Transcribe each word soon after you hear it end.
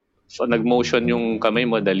So, nag-motion yung kamay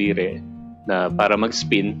mo, daliri, na para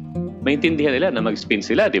mag-spin, maintindihan nila na mag-spin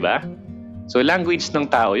sila, di ba? So, language ng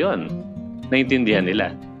tao yon, naintindihan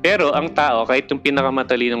nila. Pero ang tao, kahit yung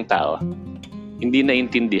pinakamatalinong tao, hindi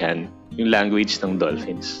naintindihan yung language ng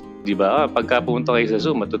dolphins. Di ba? Pagka pumunta kayo sa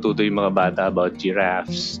zoo, matututo yung mga bata about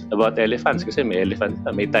giraffes, about elephants, kasi may elephant,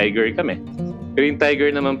 may tiger kami. Pero yung tiger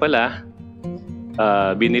naman pala,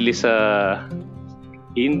 binili sa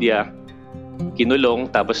India, kinulong,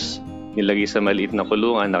 tapos nilagay sa maliit na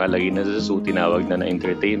kulungan, nakalagay na sa zoo, tinawag na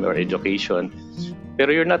entertain or education.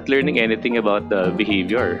 Pero you're not learning anything about the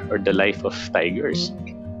behavior or the life of tigers.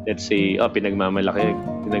 Let's say, pinagmamalaki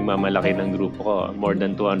ng grupo ko, more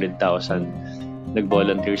than 200,000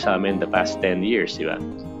 nag-volunteer sa amin the past 10 years, di ba?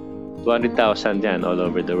 200,000 yan all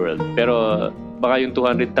over the world. Pero baka yung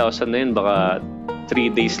 200,000 na yun, baka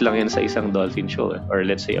 3 days lang yan sa isang dolphin show, or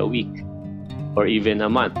let's say a week, or even a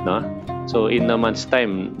month, no? So in a month's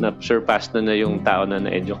time, na-surpass na yung tao na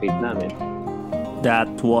na-educate namin. That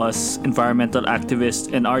was environmental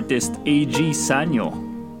activist and artist A.G. Saño,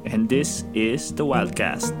 and this is the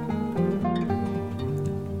Wildcast.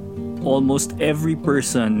 Almost every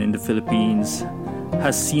person in the Philippines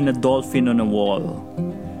has seen a dolphin on a wall.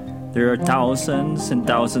 There are thousands and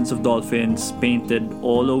thousands of dolphins painted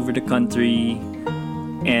all over the country,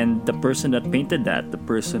 and the person that painted that, the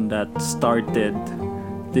person that started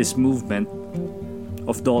this movement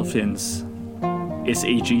of dolphins, is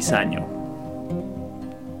A.G. Saño.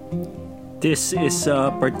 This is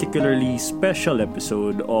a particularly special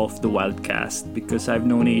episode of the Wildcast because I've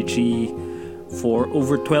known A.G. for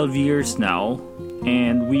over 12 years now,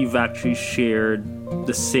 and we've actually shared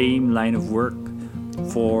the same line of work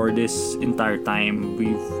for this entire time.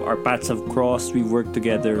 Our paths have crossed, we've worked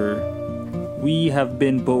together. We have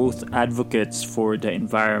been both advocates for the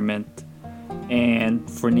environment and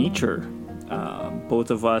for nature. Both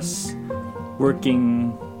of us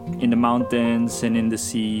working in the mountains and in the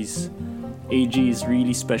seas. AG is a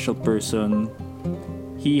really special person.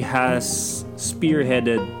 He has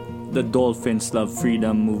spearheaded the Dolphins Love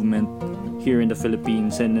Freedom movement here in the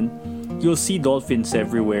Philippines, and you'll see dolphins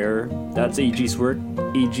everywhere. That's AG's work.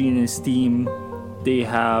 AG and his team, they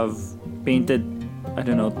have painted,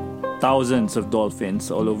 thousands of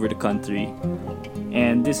dolphins all over the country.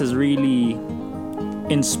 And this has really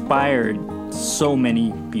inspired so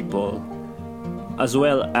many people, as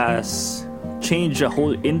well as changed a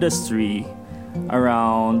whole industry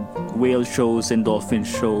around whale shows and dolphin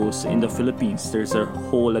shows in the Philippines. There's a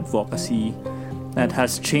whole advocacy that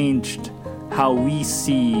has changed how we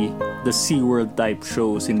see the SeaWorld type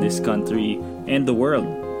shows in this country and the world.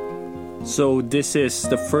 So this is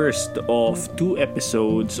the first of 2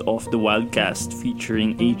 episodes of the Wildcast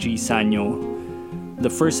featuring A.G. Saño. The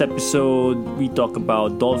first episode, we talk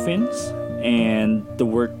about dolphins and the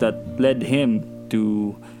work that led him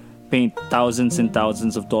to paint thousands and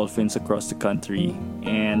thousands of dolphins across the country.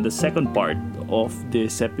 And the second part of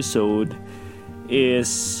this episode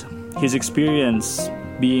is his experience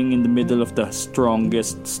being in the middle of the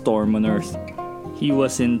strongest storm on Earth. He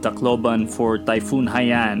was in Tacloban for Typhoon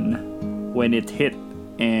Haiyan when it hit,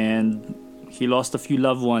 and he lost a few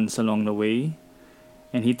loved ones along the way.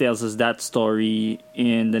 And he tells us that story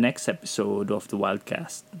in the next episode of the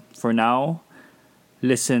Wildcast. For now,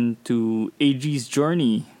 listen to AG's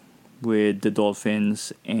journey with the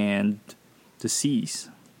dolphins and the seas.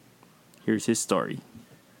 Here's his story.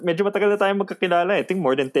 Medyo matagal na tayo magkakilala. I think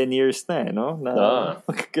more than 10 years na, no?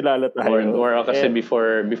 Magkakilala tayo. Or kasi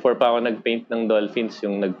before pa ako nag-paint ng dolphins,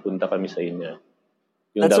 yung nagpunta kami sa inyo.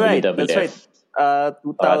 Yung that's WWF. That's right.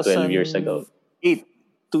 12 years ago.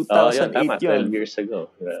 2008 yun. 12 years ago.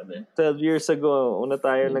 Grabe. 12 years ago, una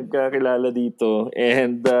tayo nagkakilala dito.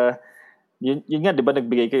 And yun nga, di ba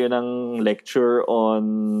nagbigay kayo ng lecture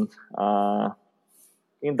on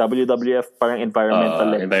yung WWF, parang environmental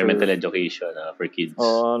lecture. Environmental education for kids.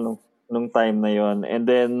 Nung time na yon. And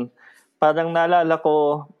then, parang naalala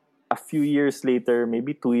ko, a few years later,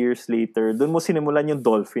 maybe 2 years later, doon mo sinimulan yung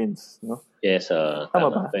dolphins, no? Yes. Tama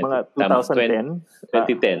ba? Mga 2010?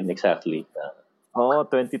 2010, exactly.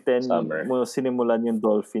 2010 summer. Mo sinimulan yung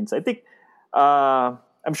dolphins. I think,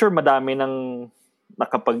 I'm sure madami nang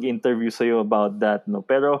nakapag-interview sa'yo about that, no?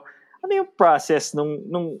 Pero, ano yung process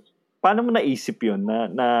nung paano mo naisip yun?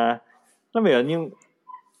 Alam mo yun, yung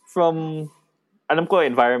from, alam ko,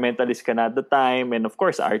 environmentalist ka na at the time, and of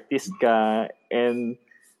course, artist ka, and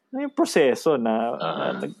ano yung proseso na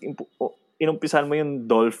inumpisan mo yung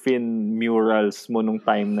dolphin murals mo nung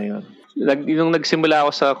time na yun? Nung nagsimula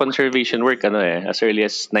ako sa conservation work, as early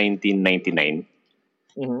as 1999.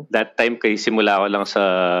 Mm-hmm. That time simula ko lang sa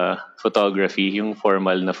photography, yung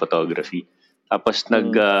formal na photography. Tapos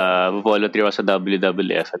nag-volunteer ako sa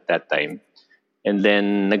WWF at that time. And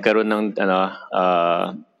then nagkaroon ng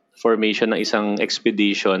formation ng isang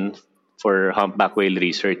expedition for humpback whale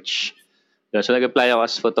research. So nag-apply ako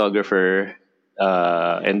as photographer,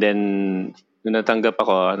 and then nung natanggap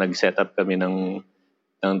ako, nag-set up kami ng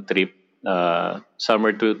trip.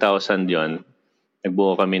 Summer 2000 yon,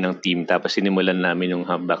 nagbuo kami ng team, tapos sinimulan namin yung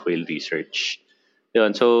humpback whale research.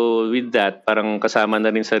 Yun, so with that, parang kasama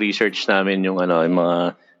na rin sa research namin yung yung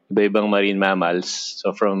mga iba-ibang marine mammals.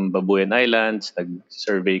 So from Babuyan Islands,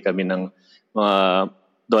 nag-survey kami ng mga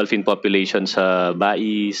dolphin population sa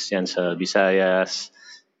Bais, yan sa Visayas,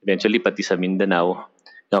 eventually pati sa Mindanao.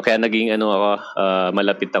 Kaya naging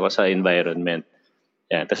malapit ako sa environment.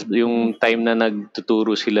 Yan. Tapos yung time na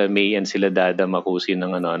nagtuturo sila May and sila Dada Makusi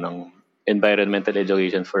ng environmental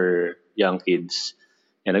education for young kids.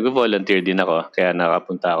 Yan, nag-volunteer din ako, kaya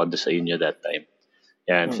nakapunta ako doon sa inyo that time.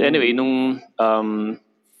 Yan. So anyway, nung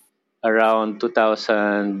around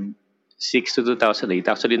 2006 to 2008,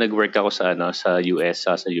 actually nag-work ako sa US,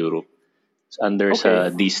 sa Europe, under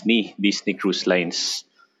sa Disney Cruise Lines.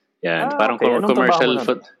 Yan, parang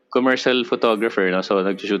commercial photographer, no? So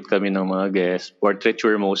nag-shoot kami ng mga guests,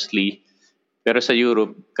 portraiture mostly. Pero sa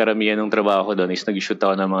Europe, karamihan ng trabaho ko doon is nag-shoot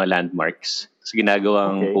ako ng mga landmarks. So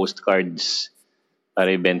ginagawang postcards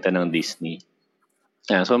para ibenta ng Disney.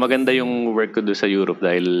 Yeah, so maganda yung work ko doon sa Europe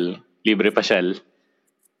dahil libre pasyal.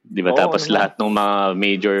 Di ba? Tapos lahat ng mga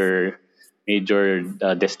major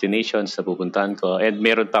destinations na pupuntahan ko. And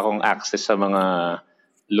meron pa akong access sa mga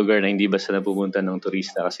lugar na hindi basta napupunta ng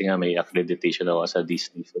turista kasi nga may accreditation ako sa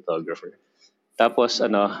Disney photographer. Tapos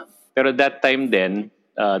pero that time din,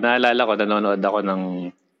 naalala ko, nanonood ako ng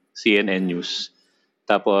CNN News.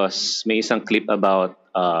 Tapos may isang clip about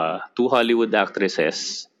two Hollywood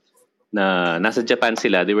actresses na nasa Japan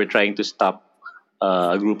sila. They were trying to stop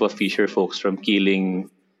a group of fisher folks from killing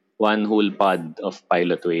one whole pod of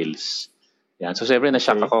pilot whales. Yan. So siyempre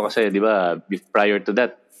na-shock ako kasi, di ba, prior to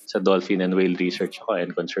that, sa dolphin and whale research ako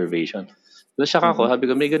and conservation. So na-shock ako, sabi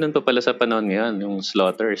ko, may ganun pa pala sa panahon ngayon, yung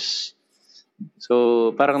slaughters.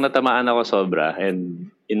 So parang natamaan ako sobra,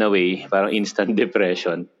 and in a way, parang instant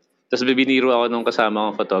depression. Tapos bibiniro ako nung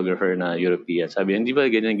kasama kong photographer na European. Sabi, hindi ba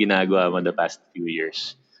ganyan ginagawa mo the past few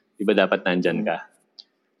years? Di ba dapat nandyan ka?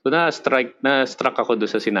 So na-struck ako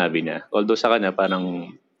doon sa sinabi niya. Although sa kanya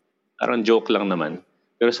parang joke lang naman.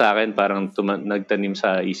 Pero sa akin parang nagtanim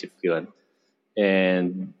sa isip ko yun.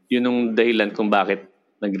 And yun yung dahilan kung bakit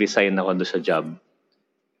nag-resign ako doon sa job.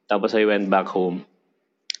 Tapos I went back home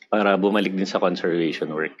para bumalik din sa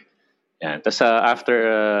conservation work. Yan. Tapos after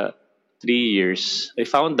 3 years, I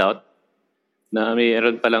found out na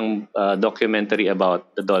mayroon palang documentary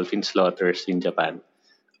about the dolphin slaughters in Japan.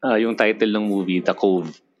 Yung title ng movie, The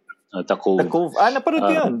Cove. The Cove. Napanood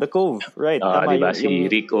ko yun. The Cove. Right. Diba? Si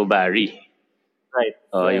Rick O'Barry. Right.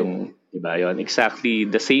 Yung, diba yun? Exactly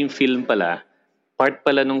the same film pala. Part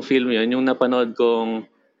pala nung film yun, yung napanood kong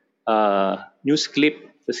news clip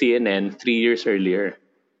sa CNN 3 years earlier.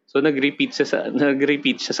 So nag-repeat siya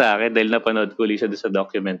sa akin dahil napanood ko ulit siya sa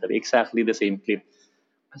documentary. Exactly the same clip.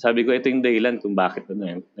 Sabi ko, ito yung dahilan kung bakit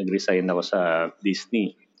nag-resign ako sa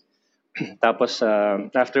Disney. Tapos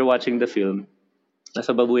after watching the film,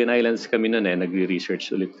 nasa Babuyan Islands kami noon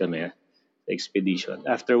nagre-research ulit kami sa expedition.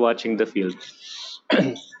 After watching the film,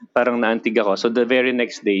 parang naantig ako. So the very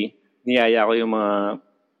next day, niyaya ko yung mga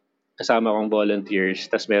kasama kong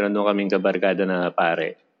volunteers. Tapos meron doon kaming kabarkada na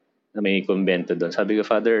pare na may kumbento doon. Sabi ko,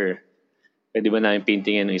 Father, pwede ba namin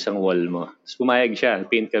paintingin ng isang wall mo? Tapos pumayag siya.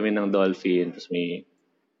 Paint kami ng dolphin. Tapos may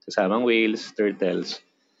kasamang whales, turtles.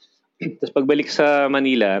 Tapos pagbalik sa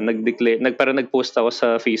Manila, parang nag-post ako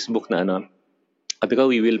sa Facebook na sabi ko,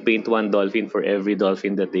 we will paint one dolphin for every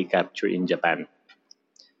dolphin that they capture in Japan.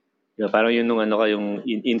 Parang yun yung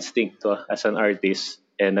instinct ko as an artist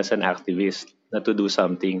and as an activist na to do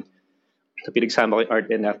something. So, pinagsama ko yung art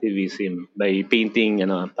and activism by painting,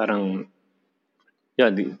 parang,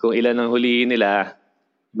 yun, kung ilan ang huliin nila,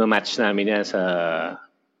 ma-match namin yan sa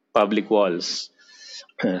public walls.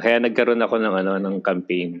 Kaya nagkaroon ako ng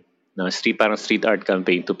campaign, parang street art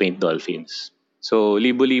campaign to paint dolphins. So,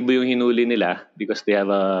 libo-libo yung hinuli nila because they have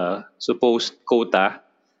a supposed quota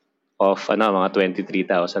of mga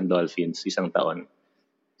 23,000 dolphins isang taon.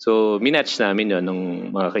 So, minatch namin yun ng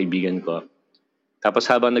mga kaibigan ko. Tapos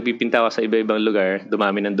habang nagpipinta ako sa iba-ibang lugar,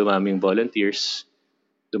 dumami yung volunteers,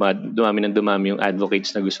 dumami yung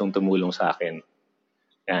advocates na gustong tumulong sa akin.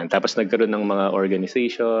 Yan. Tapos nagkaroon ng mga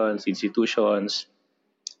organizations, institutions,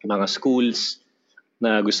 mga schools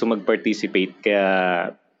na gusto mag-participate. Kaya,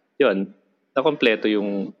 yun, nakompleto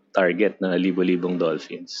yung target na libo-libong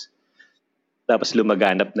dolphins. Tapos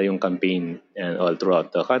lumaganap na yung campaign and all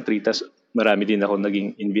throughout the country. Tapos marami din ako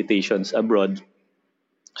naging invitations abroad.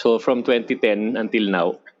 So from 2010 until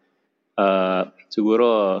now,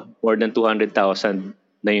 siguro more than 200,000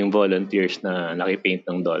 na yung volunteers na nakipaint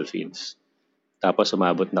ng Dolphins. Tapos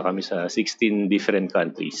umabot na kami sa 16 different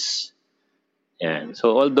countries. Yan.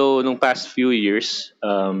 So although nung past few years,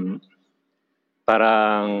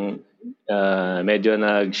 parang medyo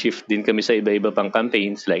nag-shift din kami sa iba-iba pang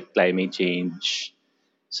campaigns like climate change,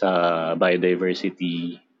 sa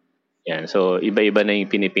biodiversity. Yan. So iba-iba na yung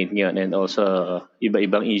pinipaint ngayon and also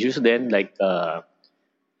iba-ibang issues din like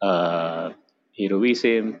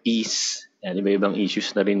heroism, peace, yan, iba-ibang issues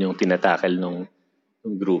na rin yung tinatackle ng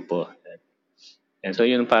grupo. And so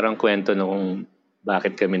yun parang kwento na kung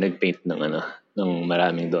bakit kami nagpaint ng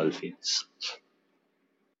maraming dolphins.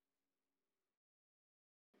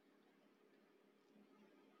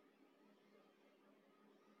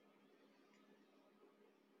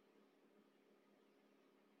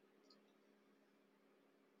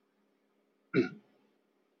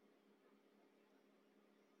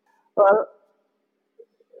 Well,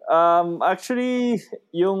 actually,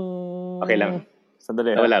 yung... Okay lang.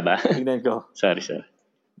 Sandali. Wala ba? Tignan ko. Sorry.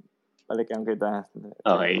 Balikan kita.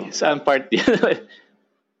 Okay. Saan part yun?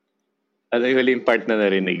 Ano yung huling part na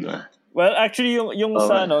narinig mo? Well, actually, yung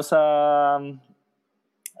sa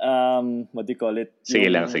what do you call it? Sige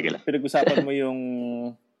lang. Pinag-usapan mo yung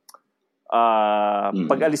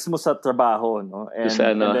pag-alis mo sa trabaho, no?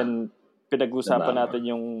 And then pinag-usapan natin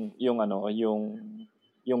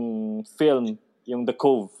yung film, yung The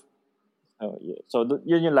Cove. So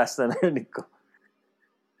yun yung last na narinig ko.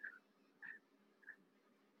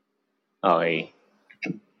 Okay.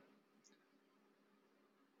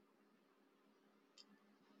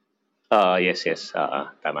 Yes.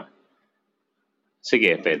 Tama.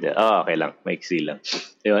 Sige, pwede. Okay lang. Maiksi lang.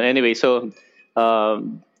 Anyway, so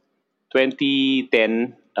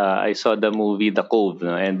 2010, I saw the movie The Cove,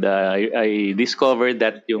 no? And I discovered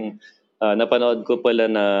that yung napanood ko pala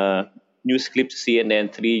na news clip sa CNN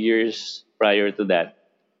 3 years prior to that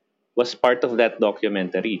was part of that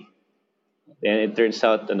documentary. And it turns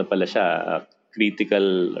out, pala siya,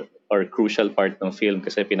 critical or crucial part ng film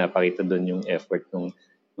kasi pinapakita doon yung effort ng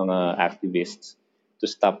mga activists to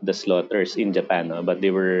stop the slaughters in Japan, no? But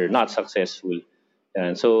they were not successful.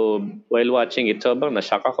 And so, while watching it, sobrang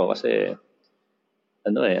na-shock ako kasi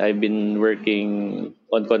I've been working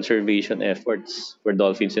on conservation efforts for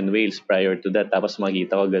dolphins and whales prior to that. Tapos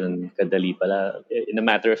makita ko ganun kadali pala. In a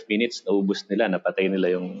matter of minutes, naubos nila, napatay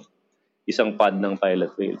nila yung isang pod ng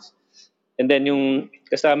pilot whales. And then yung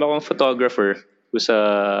kasama kong photographer, who's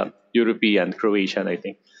a European, Croatian I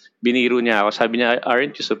think, biniro niya ako. Sabi niya,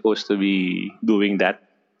 aren't you supposed to be doing that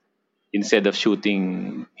instead of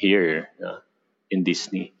shooting here in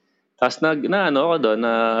Disney? Tapos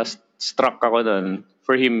struck ako doon.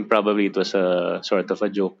 For him, probably it was a sort of a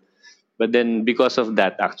joke. But then, because of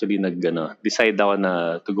that, actually, decide ako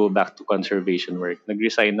na to go back to conservation work.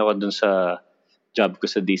 Nag-resign ako dun sa job ko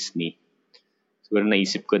sa Disney. Siguro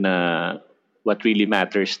naisip ko na what really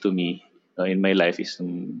matters to me in my life is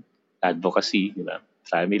advocacy,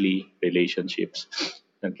 family, relationships.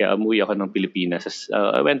 Kaya umuwi ako ng Pilipinas.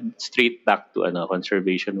 I went straight back to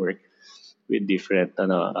conservation work with different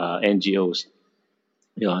NGOs.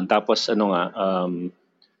 Yun. Tapos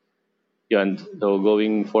yun. So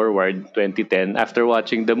going forward, 2010, after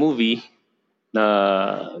watching the movie,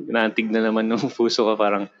 naantig na naman ng puso ko,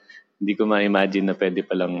 parang hindi ko ma-imagine na pwede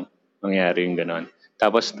palang mangyari yung ganon.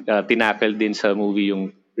 Tapos tinackle din sa movie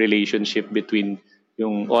yung relationship between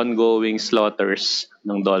yung ongoing slaughters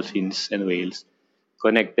ng dolphins and whales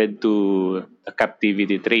connected to the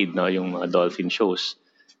captivity trade, yung mga dolphin shows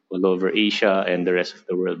all over Asia and the rest of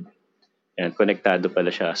the world. And konektado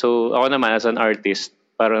pala siya. So ako naman as an artist,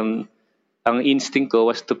 parang ang instinct ko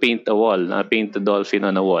was to paint a wall, paint a dolphin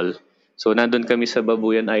on a wall. So nandun kami sa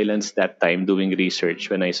Babuyan Islands that time doing research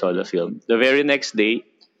when I saw the film. The very next day,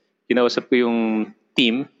 kinausap ko yung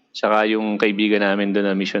team, saka yung kaibigan namin doon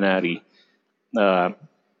na missionary.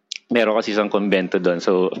 Meron kasi isang konbento doon.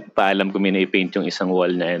 So paalam ko i-paint yung isang wall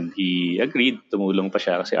na and he agreed. Tumulong pa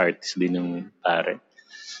siya kasi artist din yung pare.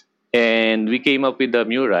 And we came up with a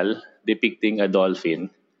mural depicting a dolphin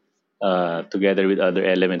together with other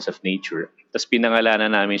elements of nature. Tapos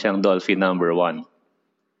pinangalanan namin siyang Dolphin number 1.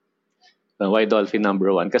 Why Dolphin number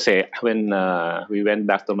 1? Kasi when we went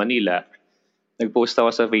back to Manila, nag-post ako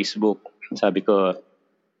sa Facebook. Sabi ko,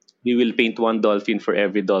 we will paint one dolphin for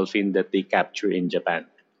every dolphin that they capture in Japan.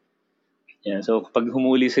 Yeah, so pag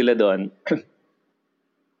humuli sila doon,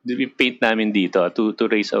 we paint namin dito to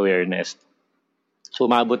raise awareness. So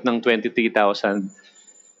umabot ng 23,000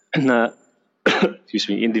 na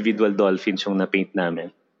individual dolphins yung na-paint namin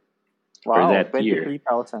for Wow, that year.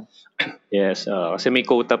 23,000. Yes, kasi may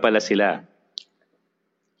quota pala sila.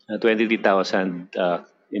 23,000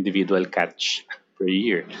 individual catch per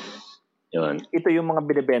year. Yun. Ito yung mga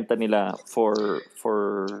binibenta nila for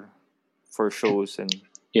shows and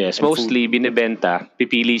Yes, and mostly binibenta.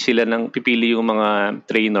 Pipili yung mga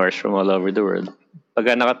trainers from all over the world.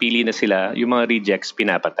 Pagka nakapili na sila, yung mga rejects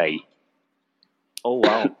pinapatay. Oh,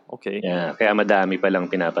 wow. Okay. Yeah, kaya madami palang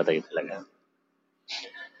pinapatay talaga.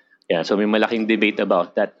 Yeah, so may malaking debate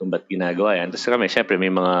about that kung ba't ginagawa yan. Tapos kami, syempre, may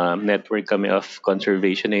mga network kami of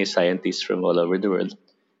conservationists, scientists from all over the world.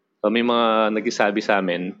 So may mga nagsasabi sa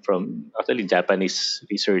amin from, actually, Japanese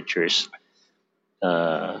researchers,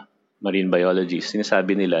 marine biologists,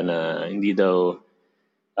 sinasabi nila na hindi daw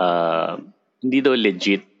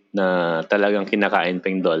legit na talagang kinakain pa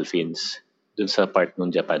yung dolphins dun sa part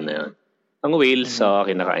ng Japan na yun. Ang whales,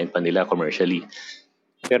 kinakain pa nila commercially.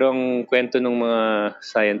 Pero ang kwento ng mga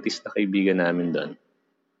scientist na kaibigan namin doon,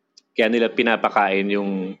 kaya nila pinapakain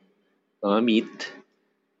yung mga meat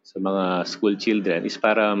sa mga school children is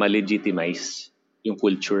para ma-legitimize yung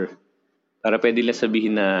culture. Para pwede nila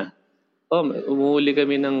sabihin na, umuhuli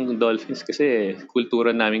kami ng dolphins kasi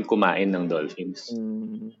kultura namin kumain ng dolphins.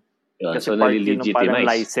 Yun, kasi so part yun ng parang nalilegitimize.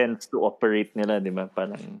 license to operate nila, di ba?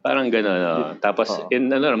 Parang gano'n. Tapos,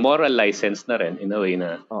 moral license na rin in a way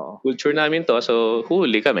na culture namin to, so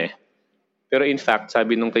huli kami. Pero in fact,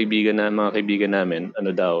 sabi nung mga kaibigan namin,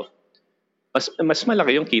 mas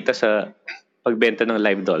malaki yung kita sa pagbenta ng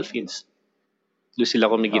live dolphins. Doon sila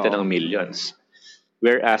kumikita ng millions.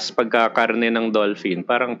 Whereas, pagkakarne ng dolphin,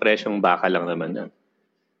 parang presyong baka lang naman yan.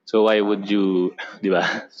 So why would you, di ba,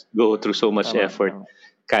 go through so much effort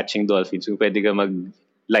catching dolphins kung pwede ka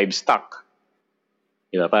mag-livestock?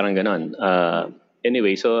 Di ba, parang ganon.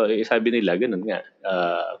 Anyway, so sabi nila, ganon nga.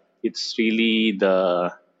 It's really the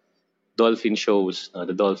dolphin shows,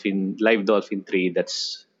 the live dolphin trade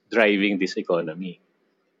that's driving this economy.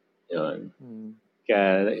 Yun.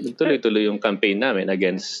 Kaya tuloy-tuloy yung campaign namin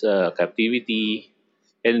against captivity.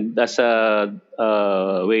 And as a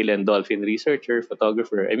whale and dolphin researcher,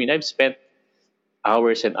 photographer, I mean, I've spent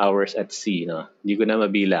hours and hours at sea. No? Hindi ko na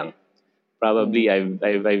mabilang. Probably I've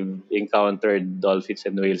encountered dolphins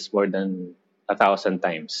and whales more than 1,000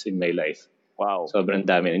 times in my life. Wow. Sobrang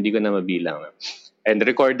dami. Hindi ko na mabilang. No? And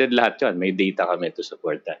recorded lahat yun. May data kami to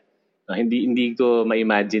support that. Hindi ko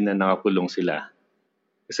ma-imagine na nakakulong sila.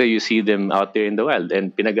 Kasi you see them out there in the wild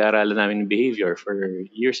and pinag-aaralan namin yung behavior for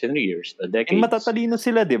years and years, decades. And matatalino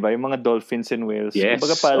sila, di ba? Yung mga dolphins and whales. Yes.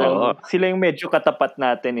 Kumbaga parang sila yung medyo katapat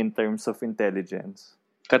natin in terms of intelligence.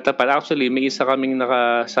 Katapat. Actually, may isa kaming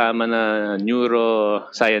nakasama na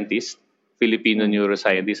neuroscientist, Filipino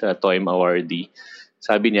neuroscientist, Toym awardee.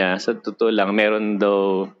 Sabi niya, sa totoo lang, meron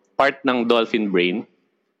daw part ng dolphin brain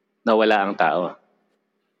na wala ang tao.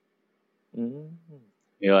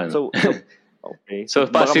 Yun. So okay. So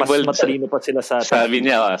possible, mas matalino pa sila sa atin.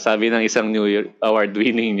 Sabi ng isang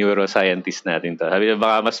award-winning neuroscientist natin to. Sabi niya,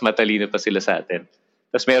 baka mas matalino pa sila sa atin.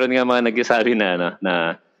 Tapos meron nga mga nagsasabi na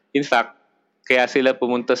in fact, kaya sila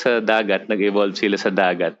pumunta sa dagat, nag-evolve sila sa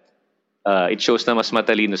dagat. It shows na mas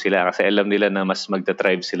matalino sila kasi alam nila na mas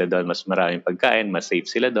magta-thrive sila doon, mas maraming pagkain, mas safe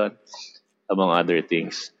sila doon, among other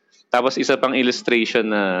things. Tapos isa pang illustration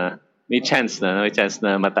na may chance na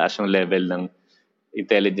mataas yung level ng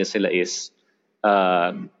intelligence nila is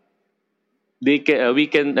they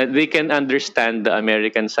can understand the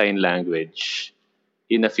American Sign Language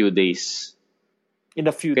in a few days. In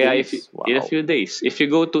a few Kaya days? Wow. In a few days. If you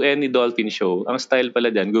go to any dolphin show, ang style pala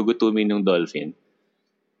dyan, gugutumin yung dolphin.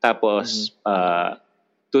 Tapos,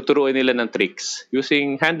 tuturuan nila ng tricks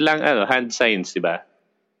using hand signs, di ba?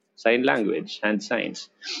 Sign language, hand signs.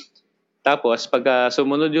 Tapos, pag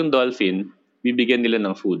sumunod yung dolphin, bibigyan nila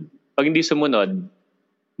ng food. Pag hindi sumunod,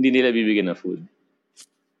 hindi nila bibigyan ng food.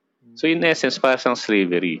 So in essence, parang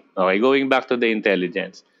slavery. Okay, going back to the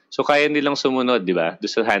intelligence. So kaya nilang sumunod, di ba? Doon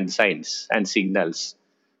sa hand signs, hand signals.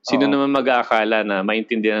 Sino naman mag-aakala na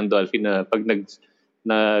maintindihan ng dolphin na pag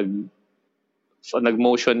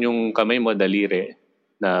nag-motion yung kamay mo, daliri,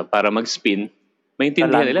 na para mag-spin,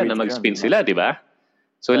 maintindihan nila na mag-spin sila, di ba?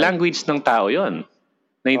 So language ng tao yon,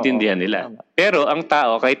 naintindihan nila. Pero ang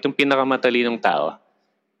tao, kahit yung pinakamatalinong tao,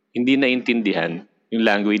 hindi naintindihan yung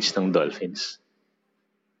language ng dolphins.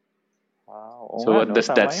 Wow. So what does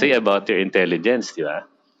that say about their intelligence, di ba?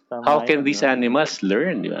 How can these animals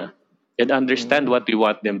learn, di ba? And understand what we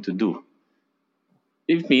want them to do?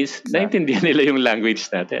 It means, naintindihan nila yung language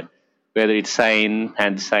natin. Whether it's hand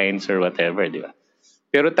signs, or whatever, di ba?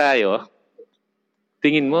 Pero tayo,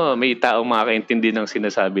 tingin mo, may taong makakaintindi ng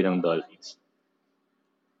sinasabi ng dolphins.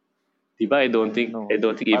 Di ba? I don't think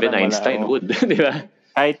even Parang Einstein would. Di ba?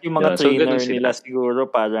 Kahit yung mga Yeah, so trainer ganun sila. nila siguro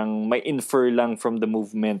parang may infer lang from the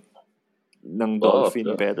movement ng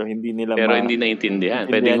dolphin, pero hindi nila hindi naintindihan.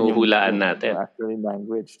 Pwedeng huhulaan natin. Yung actual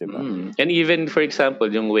language, di ba? And even, for example,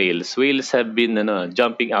 yung whales have been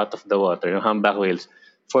jumping out of the water, yung humpback whales,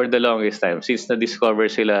 for the longest time, since na-discover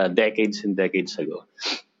sila decades and decades ago.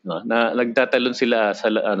 No, na nagtatalon sila sa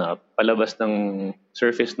palabas ng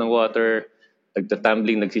surface ng water,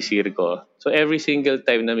 nagtatumbling, nagsisirko. So every single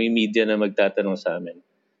time na may media na magtatanong sa amin,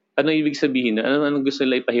 ano ibig sabihin? Anong gusto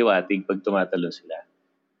nila ipahiwatig pag tumatalon sila?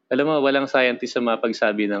 Alam mo, walang scientist na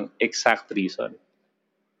mapagsabi ng exact reason.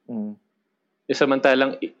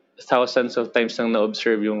 Samantalang thousands of times nang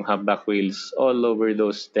na-observe yung humpback whales all over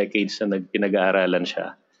those decades na pinag-aaralan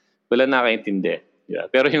siya. Wala nakaintindi.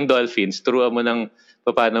 Diba? Pero yung dolphins, turuan mo ng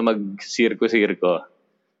paano mag-sirko-sirko.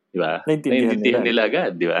 Diba? Naintindihan nila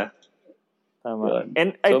agad, di ba? Tama.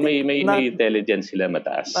 And so may intelligence sila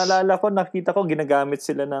mataas. Naalala ko, nakita ko, ginagamit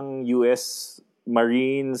sila ng US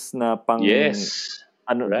Marines na pang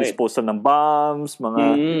disposal ng bombs, mga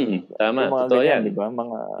tama, mga totoo ganyan, yan. diba?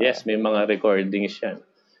 Yes, may mga recordings yan.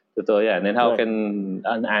 Totoo yan. And how can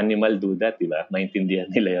an animal do that, diba?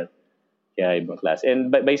 Maintindihan nila yun. Kaya ibang class.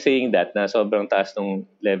 And by saying that, na sobrang taas ng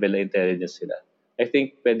level ng intelligence sila, I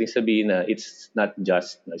think pwedeng sabihin na it's not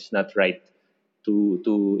right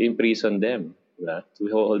to imprison them, diba? To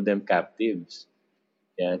hold them captives.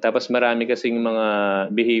 Yeah. Tapos marami kasing mga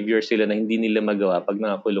behavior sila na hindi nila magawa pag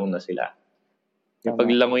nakakulong na sila. Yung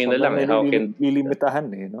paglangoy na lang, how can... Lilimitahan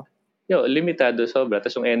no? Limitado sobra.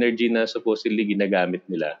 Tapos yung energy na supposedly ginagamit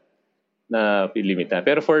nila na limitahan.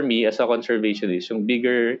 Pero for me, as a conservationist, yung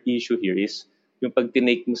bigger issue here is yung pag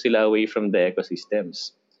tinake mo sila away from the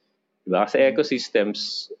ecosystems. Diba? Kasi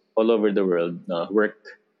ecosystems all over the world work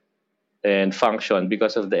and function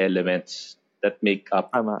because of the elements that make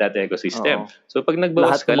up that ecosystem. So pag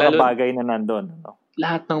nagbawas ka, lahat ng mga bagay na nandun.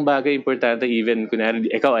 Lahat ng bagay importante, even kunwari,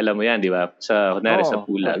 ikaw alam mo yan, di ba? Sa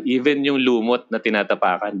pulag, even yung lumot na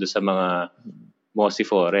tinatapakan doon sa mga mossy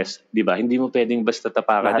forest, di ba? Hindi mo pwedeng basta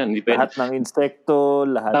tapakan yun. Lahat ng insekto,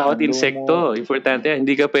 bawat insekto, importante yan.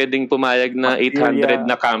 Hindi ka pwedeng pumayag na bacteria. 800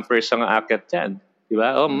 na campers ang aakyat yan. Di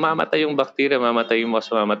ba? Mamatay yung bacteria, mamatay yung moss,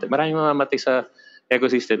 mamatay. Maraming mamamatay sa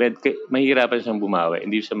ecosystem. And mahirapan siyang bumawi.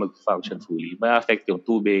 Hindi siya mag-function fully. Ma-affect yung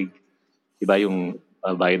tubig, di ba? Yung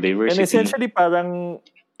biodiversity. And essentially parang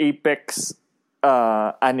apex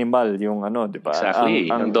animal yung di ba? Exactly.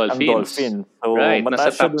 Ang dolphin. So, nasa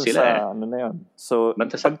top sila. Na yun. So,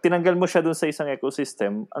 pag tinanggal mo siya dun sa isang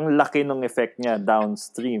ecosystem, ang laki ng effect niya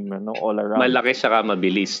downstream, all around. Malaki siya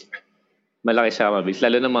mabilis.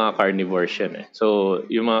 Lalo na mga carnivores yan. So,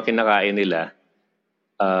 yung mga kinakain nila,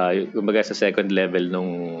 kumbaga sa second level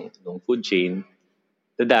nung food chain,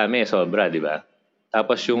 dadami, sobra, di ba?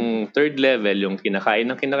 Tapos yung third level, yung kinakain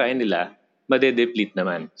nila, madedeplete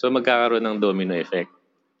naman. So magkakaroon ng domino effect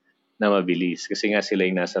na mabilis kasi nga sila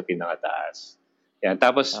yung nasa pinakataas. Yan.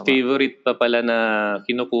 Tapos favorite pa pala na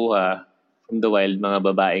kinukuha from the wild, mga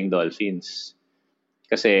babaeng dolphins.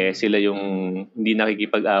 Kasi sila yung hindi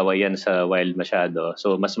nakikipag-away yan sa wild masyado.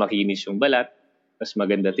 So mas makinis yung balat, mas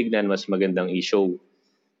maganda tignan, mas magandang i-show.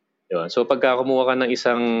 Yun. So pagka kumuha ka ng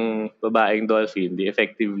isang babaeng dolphin,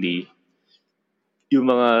 effectively, yung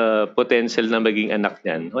mga potential na maging anak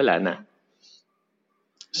niyan, wala na.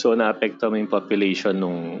 So na-apekto mo yung population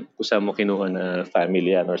nung kung saan mo kinuha na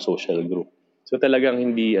family or social group. So talagang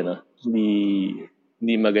hindi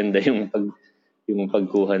maganda yung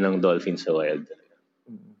pagkuha ng dolphin sa wild.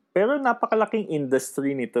 Pero napakalaking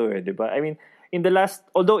industry nito di ba? I mean, in the last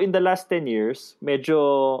 10 years, medyo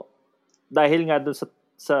dahil nga doon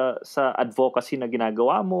sa advocacy na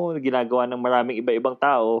ginagawa ng maraming iba-ibang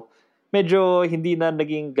tao, medyo hindi na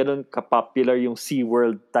naging ganun ka-popular yung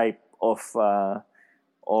SeaWorld type of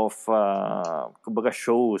kumbaga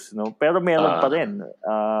shows, no? Pero meron pa rin.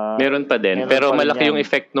 Meron pa din. Pero malaki yung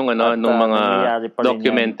effect nung mga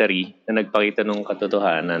documentary na nagpakita ng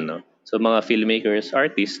katotohanan, no? So mga filmmakers,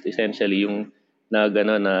 artists, essentially yung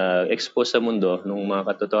na-expose sa mundo ng mga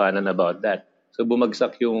katotohanan about that. So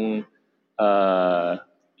bumagsak yung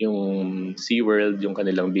SeaWorld, yung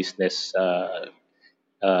kanilang business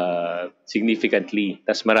significantly.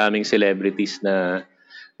 Tas maraming celebrities na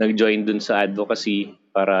nag-join dun sa advocacy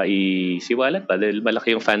para isiwalat pa dahil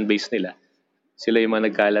malaki yung fan base nila. Sila yung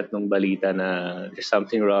mga nagkalat ng balita na there's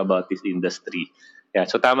something wrong about this industry. Yeah,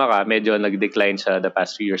 so tama ka, medyo nag-decline sa the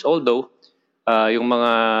past few years. Although, yung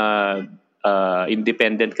mga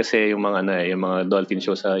independent kasi yung mga dolphin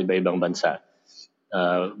show sa iba-ibang bansa.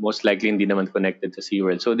 Most likely hindi naman connected sa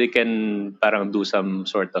SeaWorld. So they can parang do some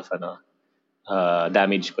sort of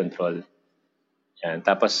damage control. Yan.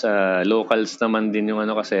 Tapos locals naman din yung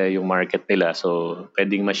ano kasi yung market nila. So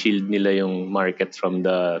pwedeng ma-shield nila yung market from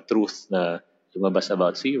the truth na lumabas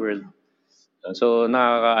about SeaWorld. So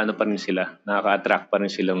nakaka-ano pa rin sila, nakaka-attract pa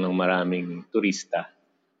rin silang ng maraming turista.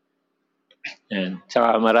 Yan.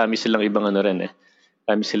 Tsaka marami silang ibang ano rin eh.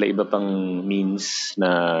 Marami sila iba pang means na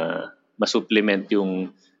ma-supplement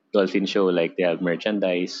yung dolphin show, like they have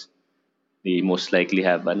merchandise. They most likely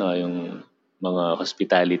have ano yung mga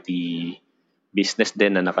hospitality business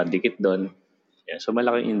din na nakadikit doon. Yeah, so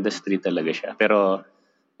malaking industry talaga siya. Pero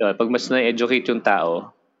pag mas na-educate yung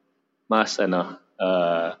tao, mas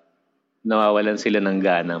nawawalan sila ng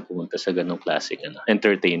gana pumunta sa ganong klaseng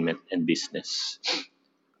entertainment and business.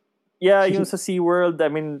 Yeah, yung sa SeaWorld, I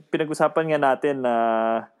mean, pinag-usapan nga natin na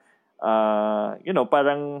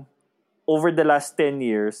parang over the last 10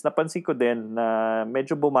 years, napansin ko din na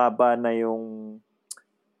medyo bumaba na yung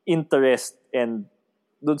interest and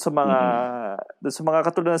doon sa mga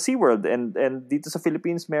katulad ng SeaWorld and dito sa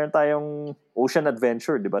Philippines meron tayong Ocean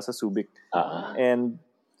Adventure, 'di ba, sa Subic.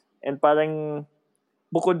 And parang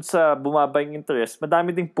bukod sa bumaba yung interest,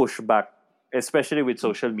 madami ding pushback, especially with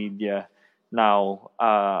social media now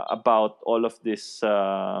about all of this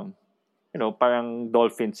parang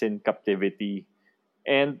dolphins in captivity.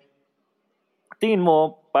 And tingin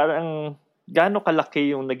mo parang gaano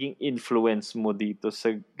kalaki yung naging influence mo dito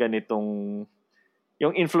sa ganitong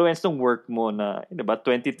yung influence ng work mo na, 'di ba,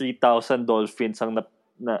 23,000 dolphins ang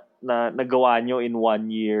nagawa nyo in 1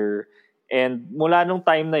 year. And mula nung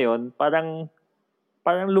time na yon, parang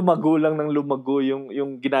lumago lang ng lumago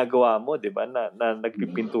yung ginagawa mo, 'di ba? Na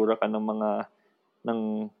nagpipintura ka ng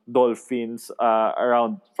dolphins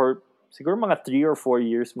around for siguro mga 3 or 4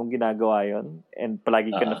 years mong ginagawa yon, and palagi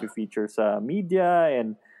ka na-feature sa media,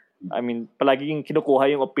 and I mean, palagi yung kinukuha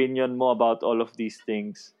yung opinion mo about all of these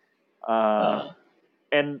things.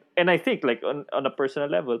 And I think like on a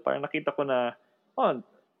personal level, parang nakita ko na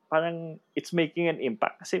parang it's making an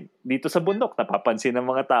impact kasi dito sa bundok napapansin ng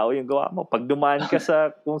mga tao yung gawa mo. Pag dumaan ka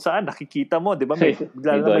sa kung saan nakikita mo, 'di ba,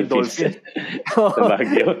 bigla na may dolphin sa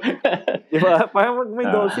Baguio. 'Di ba? Parang may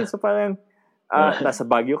dolphin, so parang nasa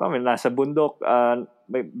Baguio kami, nasa bundok,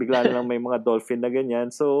 bigla na lang may mga dolphin na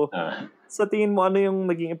ganyan. So sa tingin mo, ano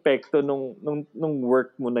yung naging epekto nung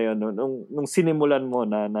work mo na yon, nung sinimulan mo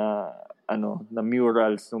na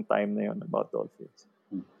murals nung time na yon about dolphins?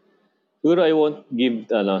 Siguro I won't give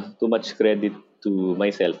too much credit to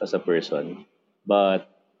myself as a person, but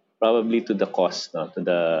probably to the cause, to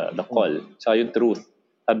the call. Saka yung truth.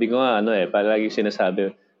 Sabi ko nga, palagi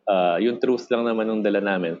sinasabi, yung truth lang naman yung dala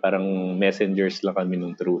namin. Parang messengers lang kami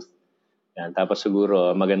ng truth. Yan. Tapos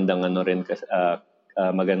siguro magandang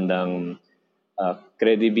magandang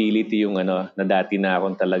credibility yung na dati na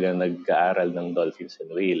akong talagang nag-aaral ng dolphins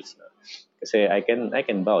and whales. No? Kasi I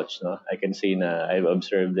can vouch, no? I can say na I've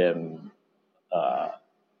observed them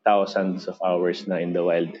thousands of hours na in the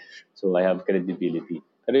wild. So I have credibility.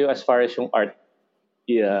 Pero as far as yung art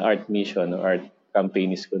mission or art campaign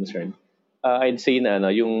is concerned, I'd say na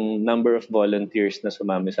yung number of volunteers na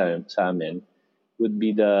sumami sa amin would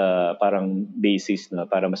be the parang basis na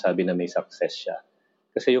para masabi na may success siya.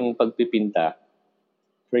 Kasi yung pagpipinta,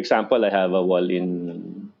 for example, I have a wall in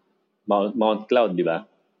Mount Cloud, di ba?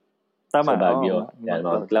 Tama. Sa Baguio.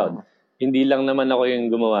 Mount Cloud. Hindi lang naman ako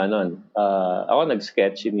yung gumawa nun. Ako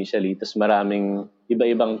nag-sketch initially, tapos maraming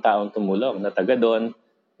iba-ibang taong tumulong na taga doon.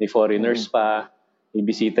 May foreigners pa. May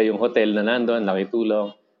bisita yung hotel na nandun,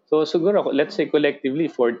 nakitulong. So siguro, let's say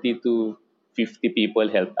collectively, 40 to 50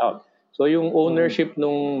 people helped out. So yung ownership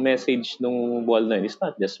nung message nung wall na yun is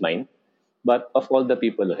not just mine, but of all the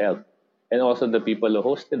people who helped. And also the people who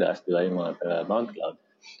hosted us, di ba, yung mga taga Mount Cloud.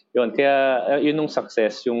 Yun, kaya yun yung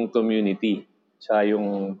success, yung community, sa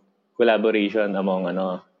yung collaboration among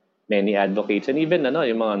many advocates, and even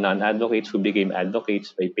yung mga non-advocates who became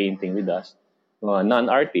advocates by painting with us, mga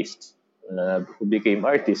non-artists who became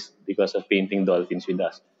artists because of painting dolphins with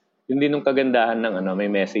us. Yun din yung kagandahan ng may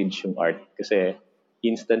message yung art, kasi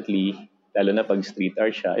instantly, lalo na pag street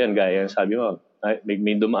art siya, yun, gaya sabi mo,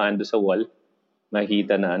 may dumaan doon sa wall,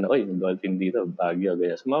 makikita na oy, yung dolphin dito, Baguio,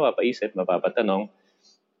 gaya. So mapapaisip, mapapatanong,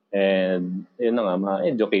 and yun na nga,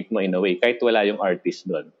 ma-educate mo in a way, kahit wala yung artist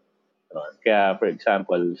doon. Kaya, for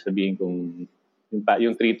example, sabihin kong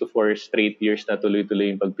yung 3 to 4 straight years na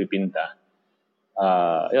tuloy-tuloy yung pagpipinta,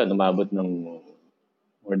 yun, umabot ng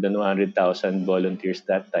more than 100,000 volunteers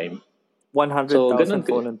that time. 100,000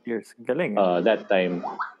 volunteers. Galing. That time,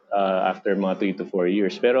 after mga 3 to 4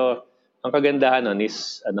 years. Pero, ang kagandahan nun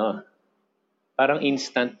is, parang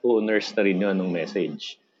instant owners na rin yun ng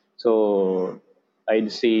message. So,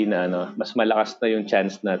 I'd say na mas malakas na yung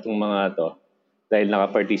chance na itong mga to dahil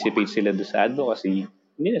naka-participate sila doon sa advocacy,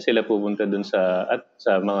 hindi na sila pupunta doon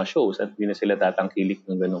sa mga shows at hindi na sila tatangkilik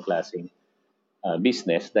ng ganong klaseng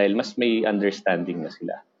business dahil mas may understanding na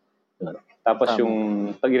sila. Tapos yung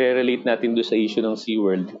pag-relate natin doon sa issue ng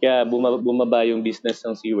SeaWorld, kaya bumaba yung business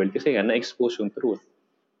ng SeaWorld kasi nga na-expose yung truth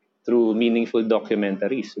through meaningful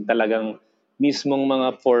documentaries. So, talagang mismong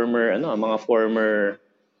mga former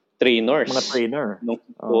trainers. Mga trainer.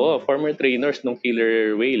 Former trainers ng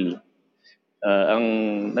killer whale. Ang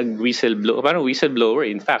nag-whistleblower, parang whistleblower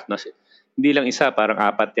in fact. No? Hindi lang isa, parang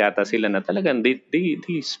 4 yata sila na talagang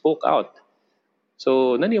they spoke out.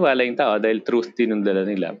 So, naniwala yung tao dahil truth din yung dala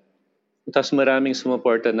nila. Tapos maraming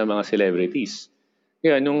sumuporta ng mga celebrities.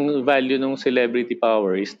 Kaya yung value ng celebrity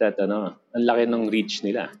power is that ang laki ng reach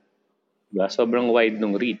nila. Diba? Sobrang wide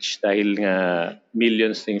ng reach dahil nga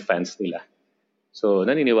millions ng fans nila. So,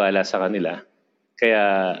 naniniwala sa kanila.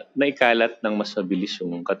 Kaya naikalat ng mas mabilis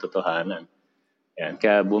yung katotohanan. Yan.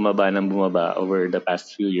 Kaya bumaba over the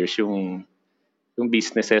past few years yung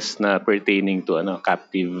businesses na pertaining to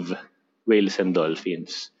captive whales and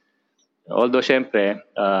dolphins. Although, syempre,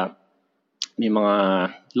 may mga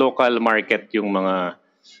local market yung mga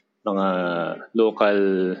local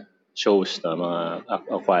shows na mga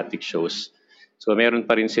aquatic shows. So meron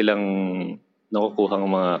pa rin silang nakukuhang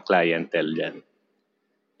mga clientele diyan.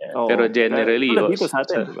 Pero generally dito sa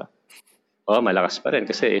atin, di ba? Malakas pa rin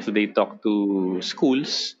kasi if they talk to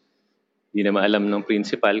schools, hindi na maalam ng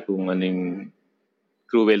principal kung anong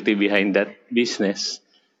cruelty behind that business.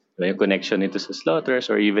 Yung connection nito sa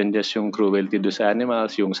slaughters or even just yung cruelty do sa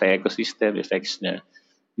animals, yung sa ecosystem effects niya.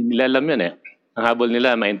 Hindi nila alam yun Ang habol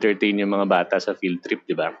nila, ma-entertain yung mga bata sa field trip,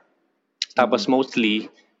 di ba? Tapos mostly,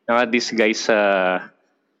 naka-disguise sa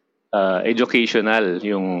educational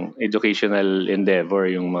endeavor,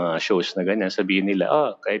 yung mga shows na ganyan. Sabihin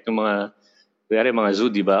nila, kahit yung mga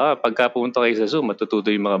zoo, di ba? Pagka pumunta kayo sa zoo,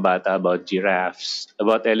 matututo yung mga bata about giraffes,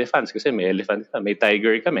 about elephants, kasi may elephant ka, may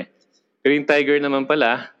tiger kami. Pero yung tiger naman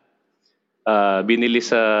pala, binili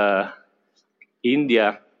sa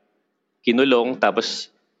India, kinulong, tapos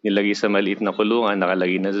nilagay sa maliit na kulungan,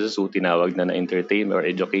 nakalagay na sa zoo, tinawag na entertainment or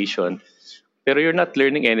education. Pero you're not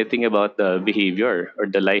learning anything about the behavior or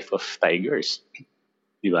the life of tigers.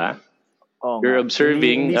 Di ba? You're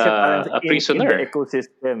observing a prisoner. In the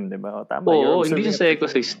ecosystem, di ba? Tama. Hindi sa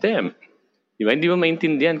ecosystem. Di ba? Hindi mo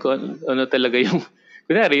maintindihan kung ano talaga yung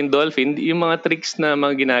kunwari, yung dolphin, yung mga tricks na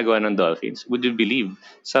mga ginagawa ng dolphins, would you believe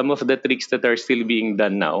some of the tricks that are still being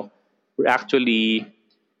done now were actually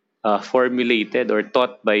formulated or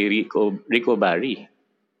taught by Rico Barry.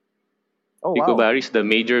 Rico Barry is the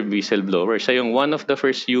major whistleblower. Siya yung one of the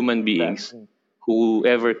first human beings who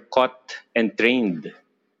ever caught and trained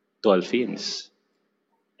dolphins.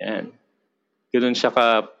 Yan. Ganun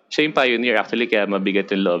siya yung pioneer actually, kaya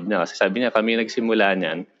mabigat yung loob niya. Kasi sabi niya, kami nagsimula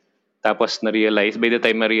niyan. Tapos na-realize, by the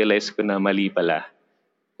time na-realize ko na mali pala,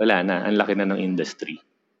 wala na, ang laki na ng industry.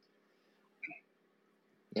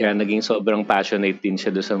 Kaya naging sobrang passionate din siya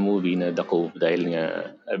doon sa movie na The Cove dahil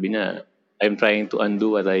nga, sabi niya, I'm trying to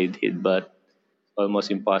undo what I did but almost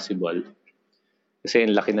impossible. Kasi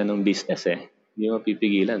ang laki na ng business Hindi mo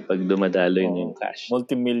pipigilan pag dumadaloy na yung cash.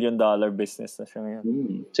 Multi-million-dollar business na siya ngayon.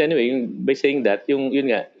 So anyway, by saying that, yung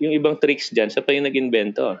ibang tricks dyan, siya pa yung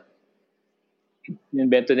nag-invento.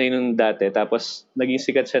 Invento na yun dati, tapos naging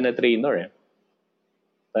sikat siya na trainer.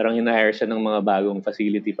 Parang hina-hire siya ng mga bagong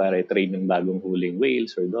facility para i-train ng bagong huling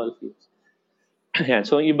whales or dolphins. Ayan.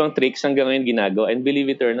 So, yung ibang tricks hanggang ngayon ginagawa. And believe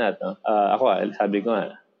it or not, ako, sabi ko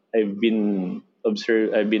nga, I've been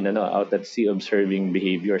out at sea observing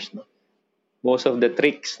behaviors. No? Most of the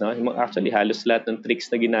tricks, actually halos lahat ng tricks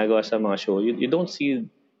na ginagawa sa mga show, you don't see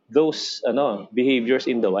those behaviors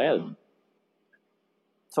in the wild.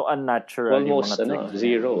 So, unnatural almost, yung mga tricks.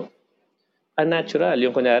 Zero. Unnatural.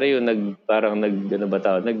 Yung kunyari, yung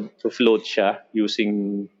nag-float siya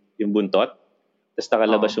using yung buntot, tapos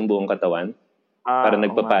nakalabas yung buong katawan, para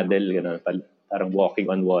nagpa-paddle, parang walking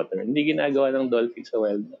on water. Hindi ginagawa ng dolphin sa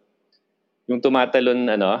wild. Yung tumatalon,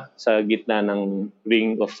 sa gitna ng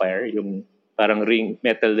ring of fire, yung parang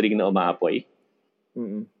metal ring na umaapoy.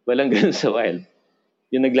 Mm-hmm. Walang ganun sa wild.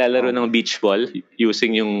 Yung naglalaro ng beach ball,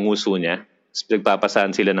 using yung nguso niya,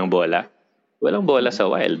 nagpapasahan sila ng bola. Walang bola sa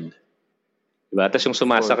wild. Diba? Tapos yung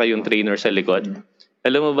sumasaka yung trainer sa likod.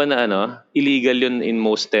 Alam mo ba na illegal yun in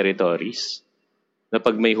most territories? Na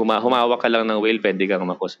pag may humawak ka lang ng whale, pwede kang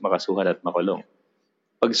makasuhan at makulong.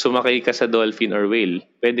 Pag sumakay ka sa dolphin or whale,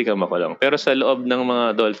 pwede kang makulong. Pero sa loob ng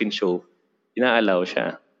mga dolphin show, inaalaw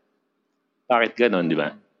siya. Bakit ganon, di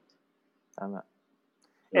ba? Tama.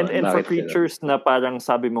 And for creatures na parang,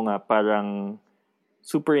 sabi mo nga, parang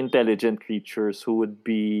super intelligent creatures who would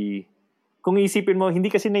be kung isipin mo, hindi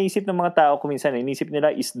kasi naisip ng mga tao kung minsan, inisip nila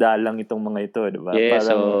isda lang itong mga ito, di ba? Yes,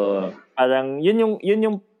 parang yun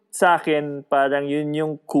yung sa akin, parang yun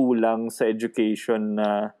yung kulang sa education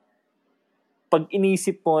na pag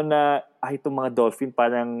inisip mo na itong mga dolphin,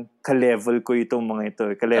 parang ka-level ko itong mga ito,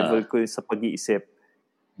 ka-level ko sa pag-iisip.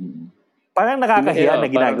 Parang nakakahiya na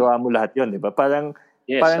ginagawa mo lahat yun, di ba? Parang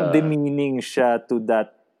demeaning siya to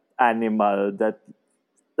that animal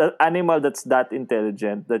that's that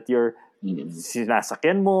intelligent that you're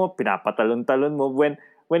sinasakyan mo, pinapatalon-talon mo when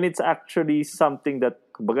it's actually something that,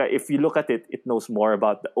 kumbaga, if you look at it, it knows more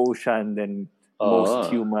about the ocean than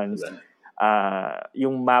most humans.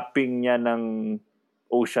 Yung mapping niya ng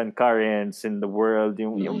ocean currents in the world,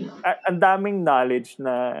 yung ang daming knowledge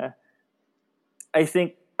na I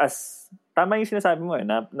think tama yung sinasabi mo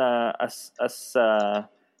na as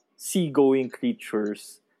seagoing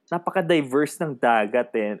creatures, napaka-diverse ng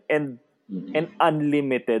dagat and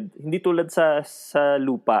unlimited. Hindi tulad sa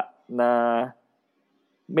lupa na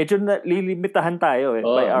medyo lilimitahan tayo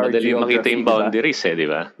by our madaling makita yung boundaries, di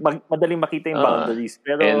ba? Madaling makita yung boundaries.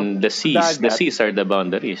 Pero and the seas are the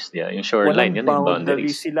boundaries. Yeah, yung shoreline, yan yung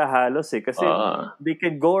boundaries. Sila halos kasi they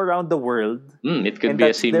can go around the world. It could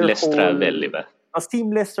be a seamless travel, di ba? A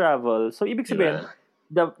seamless travel. So, ibig sabihin,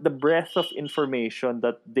 the breadth of information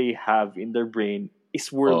that they have in their brain is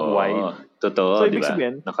worldwide. Totoo, so, di ba?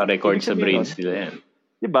 Naka-record sa brains nila yan.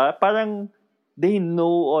 Di ba? Parang they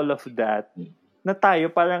know all of that. Na tayo,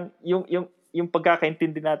 parang yung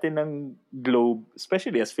pagkakaintindi natin ng globe,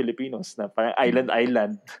 especially as Filipinos, na parang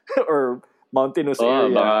island or mountainous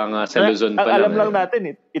area. Baka nga sa Luzon pa lang. Alam lang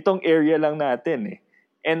natin, itong area lang natin.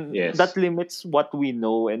 And that limits what we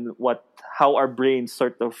know and how our brains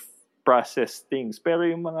sort of process things. Pero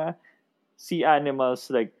yung mga sea animals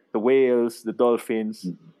like the whales, the dolphins,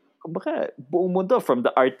 kumbaga, buong mundo, from the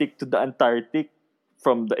Arctic to the Antarctic,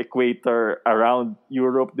 from the equator around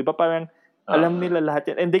Europe, di ba parang alam nila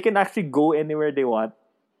lahat yan. And they can actually go anywhere they want.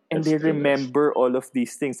 And they remember all of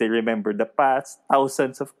these things. They remember the past,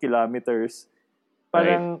 thousands of kilometers.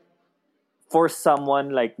 Parang, for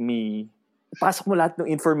someone like me, pasok mo lahat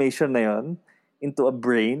ng information na yon into a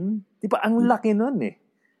brain. Di ba, ang laki nun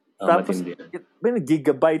Tapos,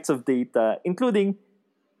 gigabytes of data, including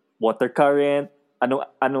water current,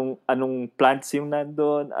 anong plants yung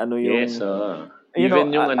nandun, ano yung... Yes,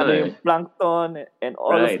 even yung yung plankton and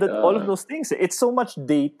all of those things. It's so much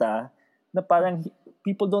data na parang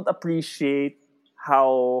people don't appreciate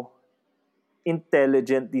how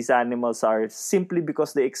intelligent these animals are simply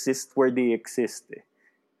because they exist where they exist.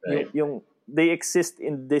 Right. They exist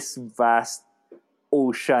in this vast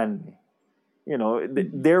ocean.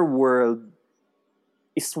 Their world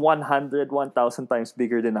is 100,000 times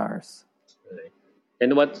bigger than ours. Right.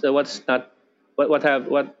 And what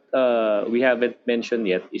we haven't mentioned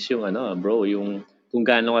yet is yung yung kung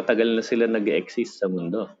gaano katagal na sila nag-exist sa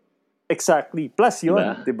mundo. Exactly. Plus yun,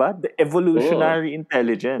 diba? The evolutionary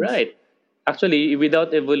intelligence. Right. Actually,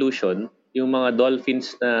 without evolution, yung mga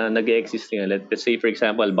dolphins na nag-exist nga, let's say for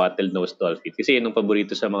example, bottlenose dolphin. Kasi yun ang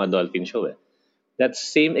paborito sa mga dolphin show. That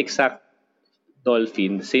same exact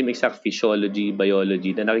dolphin, same exact physiology,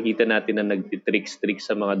 biology na nakikita natin na nag-tricks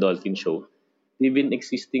sa mga dolphin show, they've been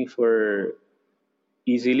existing for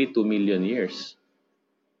easily 2 million years.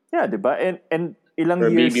 Yeah, di ba? And ilang or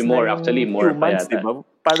years maybe more, actually more humans, pa yata.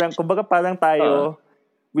 Di ba? Parang tayo,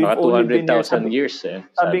 we've mga only been 200,000 years.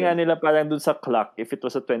 Sabi nga nila parang dun sa clock, if it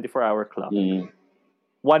was a 24-hour clock, 1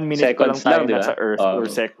 minute seconds pa lang tayo diba? nasa Earth or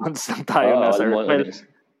seconds lang tayo nasa Earth. Well,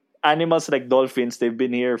 animals like dolphins, they've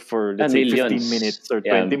been here for, let's say, 15 minutes or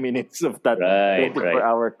 20 minutes of that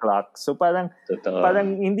 24-hour clock. So parang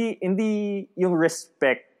hindi yung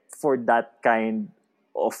respect for that kind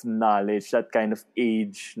of knowledge, that kind of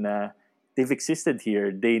age na they've existed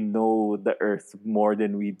here. They know the Earth more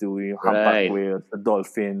than we do. Yung humpback whales, the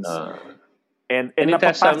dolphins. And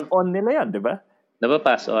napapass on nila yan, di ba?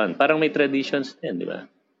 Napapass on. Parang may traditions din, di ba?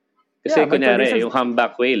 Kasi kunyari, yung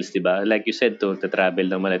humpback whales, di ba? Like you said, to travel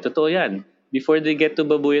ng Malay. Totoo yan. Before they get to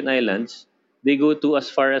Babuyan Islands, they go to as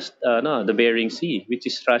far as the Bering Sea, which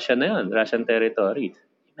is Russia na yun, Russian territory.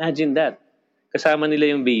 Imagine that. Kasama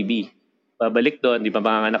nila yung baby. Babalik doon, di pa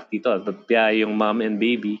manganganak dito. Biyahe yung mom and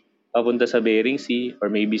baby, papunta sa Bering Sea or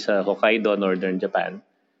maybe sa Hokkaido, Northern Japan.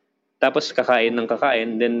 Tapos kakain,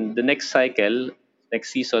 then the next cycle, next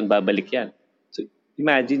season, babalik yan. So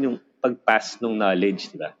imagine yung pag-pass ng knowledge,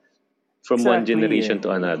 di ba? From one generation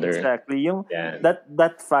to another. Exactly. Yung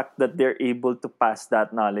that fact that they're able to pass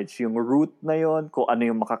that knowledge, yung route na yon, kung ano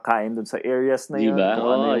yung makakain dun sa areas na yon, diba?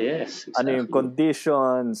 Ano yung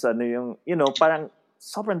conditions, ano yung, parang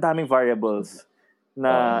sobrang daming variables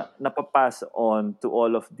na napapass on to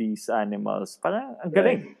all of these animals. Parang ang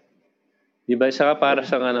galing. Diba? Saka para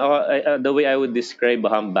sa the way I would describe a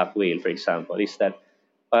humpback whale, for example, is that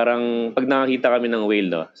parang pag nakakita kami ng whale,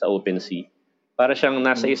 no, sa open sea, para siyang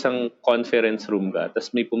nasa isang conference room ka,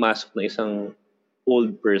 tapos may pumasok na isang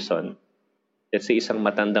old person, let's say isang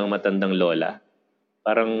matandang lola,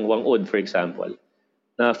 parang wangod, for example,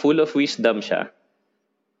 na full of wisdom siya,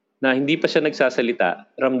 na hindi pa siya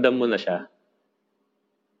nagsasalita, ramdam mo na siya.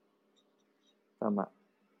 Tama.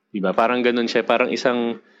 Diba? Parang ganun siya, parang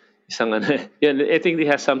isang I think it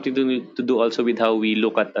has something to do also with how we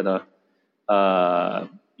look at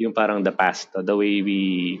yung parang the past, the way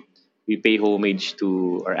we pay homage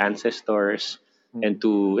to our ancestors and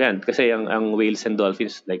to kasi ang whales and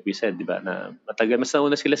dolphins, like we said, di ba, na matagal mas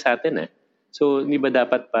nauna sila sa atin so di ba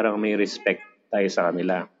dapat parang may respect tayo sa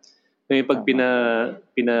kanila. May pag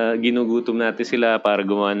ginugutom natin sila para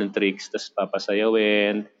gumawa ng tricks, tas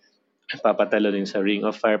papasayawin, papatalonin sa ring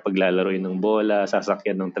of fire, paglalaroin ng bola,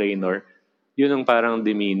 sasakyan ng trainer, yun ang parang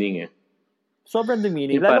demeaning Sobrang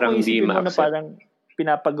demeaning. Yung Lalo kung isipin mo na parang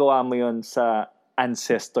pinapagawa mo yon sa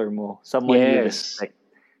ancestor mo, someone you respect.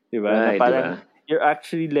 Diba? Right, na parang you're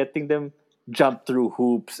actually letting them jump through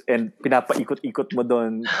hoops and pinapaikot-ikot mo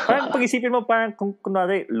doon. Parang pag-isipin mo, parang kung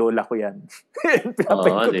kunwari, lola ko yan.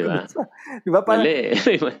 Pinapaikot ko doon. Diba?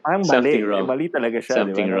 Parang mali. Mali talaga siya.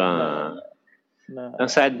 Something wrong.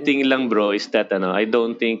 Ang sad thing lang, bro, is that I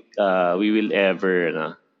don't think we will ever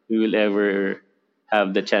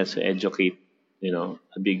have the chance to educate, a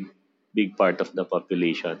big part of the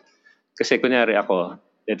population. Kasi kunyari ako,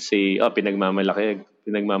 let's say,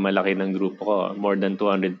 pinagmamalaki ng grupo ko, more than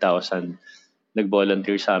 200,000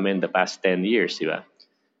 nag-volunteer sa amin the past 10 years, di ba?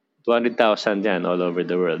 200,000 yan all over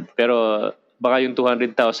the world. Pero baka yung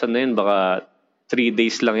 200,000 na yun, baka 3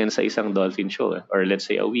 days lang yan sa isang dolphin show, or let's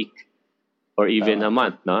say a week. Or even a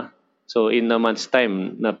month, no? So, in a month's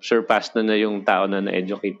time, na-surpass na yung tao na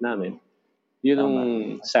na-educate namin. Yun yung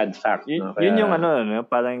sad fact. No? Kaya, yun yung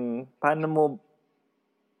parang, paano mo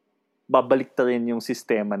babalik rin yung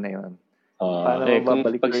sistema na yun?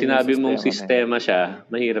 Pag sinabi mong sistema siya,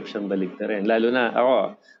 mahirap siyang balik na rin. Lalo na,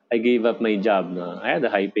 ako, I gave up my job. No? I had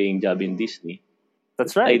a high-paying job in Disney.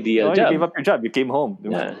 That's right. Ideal job. You gave up your job. You came home.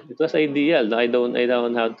 Yeah, it was ideal. No? I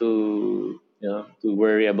don't have to, to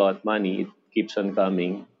worry about money. It keeps on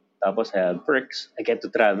coming. Tapos I have perks. I get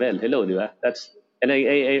to travel. Hello, di ba? And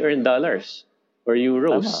I earn dollars or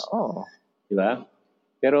euros. Di ba?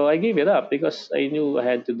 Pero I gave it up because I knew I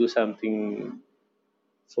had to do something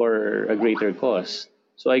for a greater cause.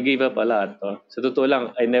 So I gave up a lot. Sa totoo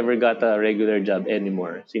lang, I never got a regular job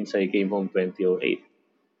anymore since I came home 2008.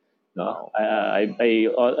 No? I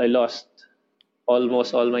lost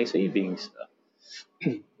almost all my savings.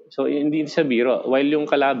 So hindi sa biro. While yung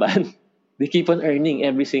kalaban, they keep on earning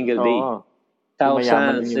every single day.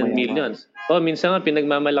 Thousands and millions. Minsan nga,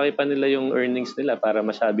 pinagmamalaki pa nila yung earnings nila para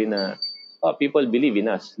masabi na, people believe in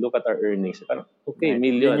us. Look at our earnings. Parang,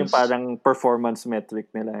 millions. Yun yung parang performance metric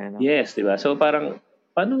nila. Yes, di ba? So parang,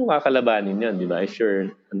 paano mo kakalabanin yan, di ba? If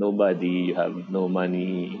you're nobody, you have no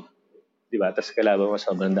money, di ba? Tapos kalaban mo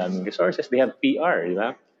sobrang daming resources. They have PR, di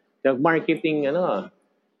ba? They have marketing,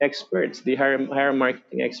 experts. They hire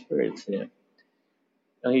marketing experts. Yeah.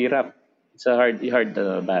 Ang hirap. It's a hard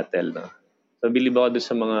battle. No? So, believe ako doon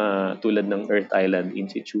sa mga tulad ng Earth Island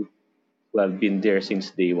Institute who have been there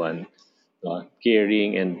since day one,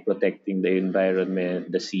 caring and protecting the environment,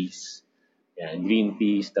 the seas,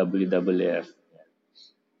 Greenpeace, WWF.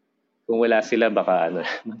 Kung wala sila, baka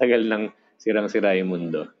matagal nang sirang-sira yung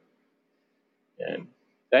mundo. Yan.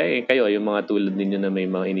 Kaya kayo, yung mga tulad ninyo na may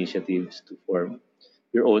mga initiatives to form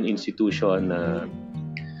your own institution na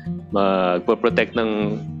magpo-protect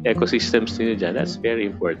ng ecosystems niyo dyan, that's very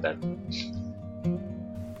important.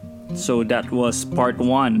 So that was part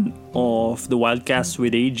 1 of the Wildcast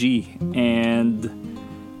with AG, and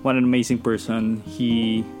what an amazing person.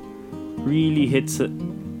 He really hits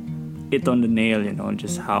it on the nail,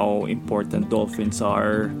 just how important dolphins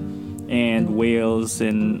are and whales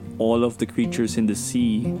and all of the creatures in the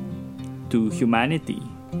sea to humanity.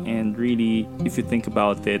 And really, if you think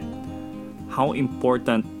about it, how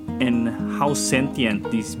important and how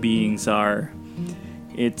sentient these beings are.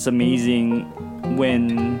 It's amazing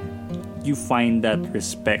when you find that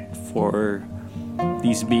respect for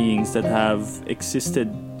these beings that have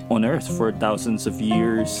existed on Earth for thousands of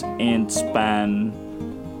years and span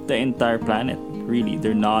the entire planet. Really,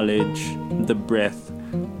 their knowledge, the breadth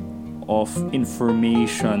of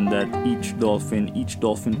information that each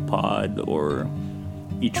dolphin pod, or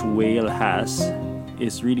each whale has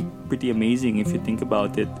is really pretty amazing if you think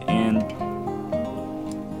about it. And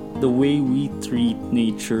the way we treat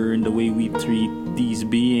nature and the way we treat these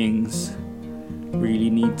beings really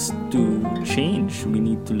needs to change. We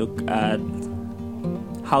need to look at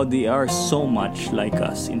how they are so much like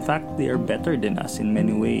us. In fact, they are better than us in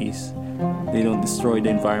many ways. They don't destroy the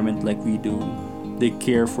environment like we do. They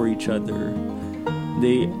care for each other.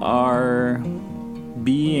 They are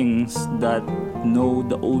beings that know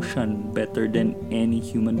the ocean better than any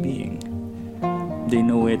human being. They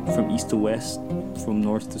know it from east to west, from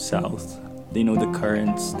north to south. They know the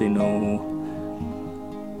currents. They know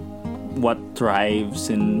what thrives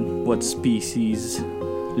and what species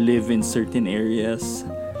live in certain areas.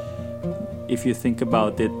 If you think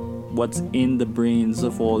about it, what's in the brains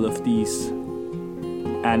of all of these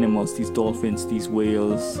animals, these dolphins, these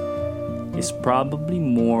whales, is probably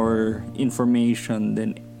more information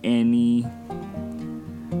than any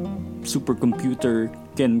supercomputer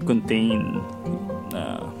can contain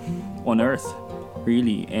on Earth,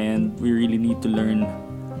 really. And we really need to learn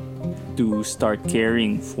to start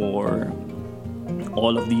caring for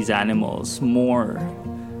all of these animals more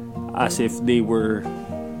as if they were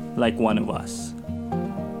like one of us.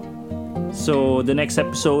 So the next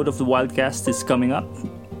episode of the Wildcast is coming up,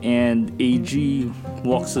 and AG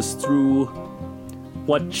walks us through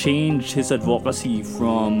what changed his advocacy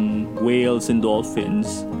from whales and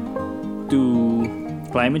dolphins to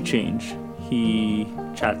climate change. He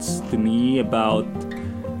chats to me about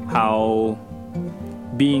how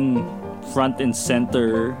being front and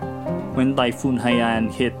center when Typhoon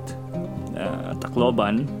Haiyan hit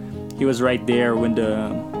Tacloban, he was right there when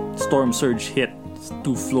the storm surge hit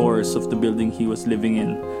 2 floors of the building he was living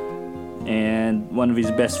in. And one of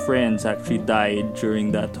his best friends actually died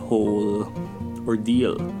during that whole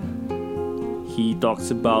ordeal. He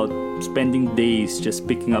talks about spending days just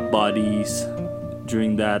picking up bodies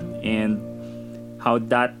during that, and how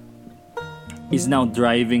that is now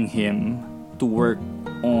driving him to work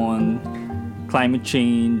on climate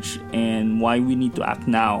change and why we need to act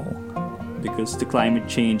now, because the climate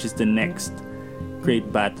change is the next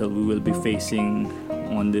great battle we will be facing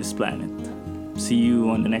on this planet. See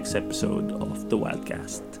you on the next episode of the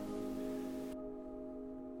Wildcast.